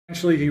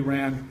Eventually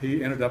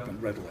he ended up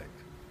in Red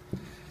Lake.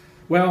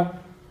 Well,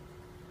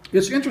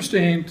 it's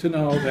interesting to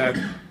know that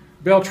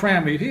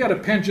Beltrami, he had a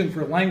penchant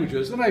for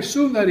languages, and I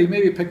assume that he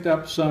maybe picked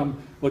up some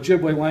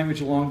Ojibwe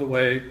language along the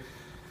way,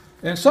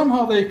 and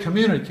somehow they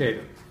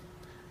communicated.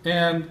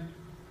 And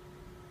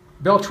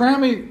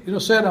Beltrami,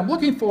 said, "I'm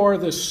looking for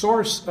the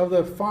source of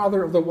the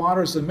father of the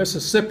waters of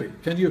Mississippi.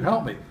 Can you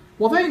help me?"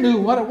 Well, they knew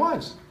what it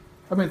was.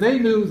 I mean, they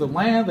knew the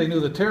land, they knew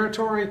the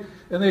territory,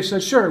 and they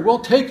said, "Sure, we'll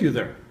take you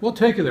there. We'll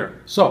take you there."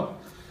 So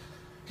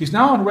he's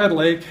now in Red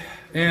Lake,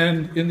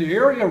 and in the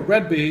area of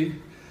Redby,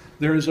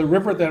 there's a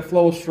river that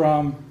flows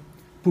from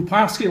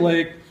Pupasky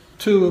Lake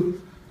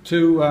to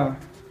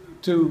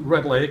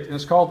Red Lake, and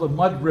it's called the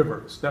Mud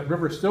Rivers. That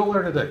river is still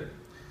there today.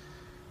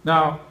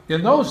 Now,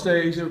 in those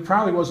days, it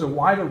probably was a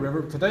wider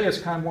river. Today, it's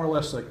kind of more or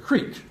less a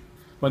creek,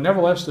 but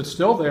nevertheless, it's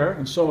still there.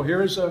 And so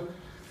here's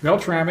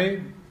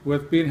Beltrami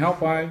with being helped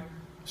by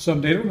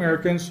some Native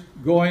Americans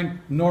going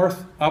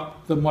north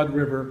up the Mud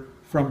River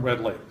from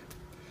Red Lake.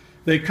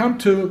 They come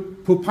to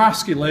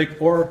Pupasky Lake,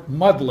 or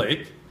Mud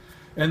Lake,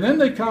 and then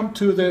they come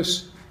to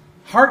this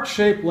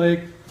heart-shaped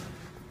lake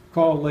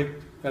called Lake,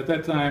 at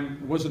that time,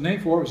 wasn't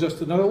named for it, was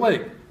just another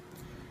lake.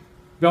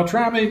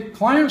 Beltrami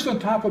climbs on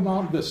top of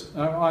Mount Vista,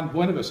 on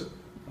Buena Vista,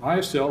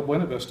 highest hill,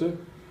 Buena Vista,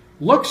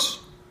 looks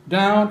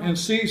down and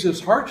sees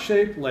this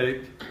heart-shaped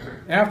lake.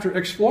 After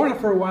exploring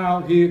it for a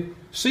while, he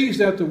sees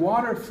that the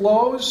water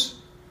flows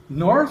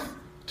north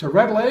to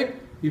Red Lake,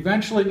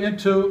 eventually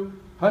into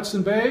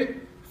Hudson Bay,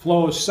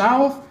 flows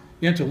south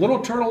into Little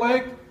Turtle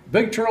Lake,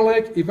 Big Turtle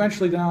Lake,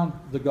 eventually down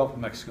the Gulf of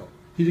Mexico.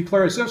 He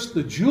declares this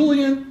the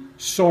Julian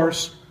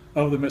source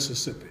of the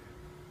Mississippi,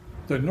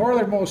 the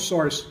northernmost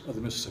source of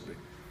the Mississippi.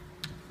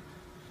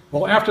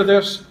 Well, after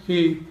this,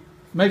 he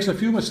makes a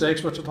few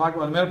mistakes, which we'll talk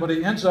about in a minute, but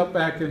he ends up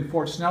back in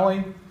Fort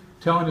Snelling,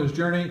 telling his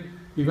journey.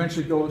 He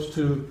eventually goes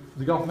to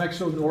the Gulf of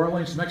Mexico, New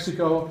Orleans,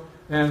 Mexico,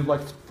 and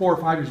like 4 or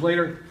 5 years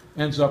later,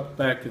 ends up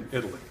back in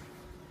Italy.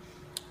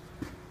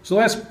 So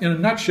that's, in a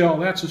nutshell,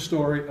 that's the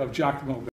story of Giocomo Beltrami.